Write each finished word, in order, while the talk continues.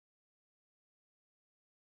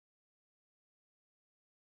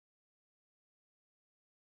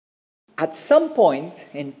at some point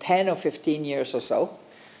in 10 or 15 years or so,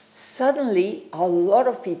 suddenly a lot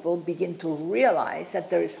of people begin to realize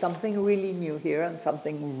that there is something really new here and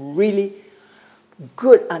something really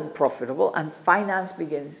good and profitable, and finance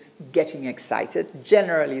begins getting excited.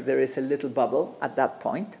 Generally, there is a little bubble at that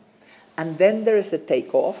point, and then there is the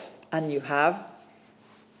takeoff, and you have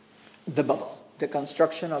the bubble, the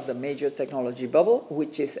construction of the major technology bubble,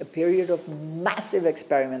 which is a period of massive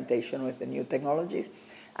experimentation with the new technologies,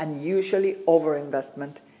 and usually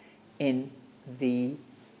overinvestment in the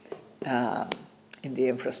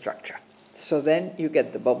infrastructure. So then you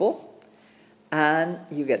get the bubble, and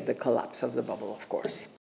you get the collapse of the bubble, of course.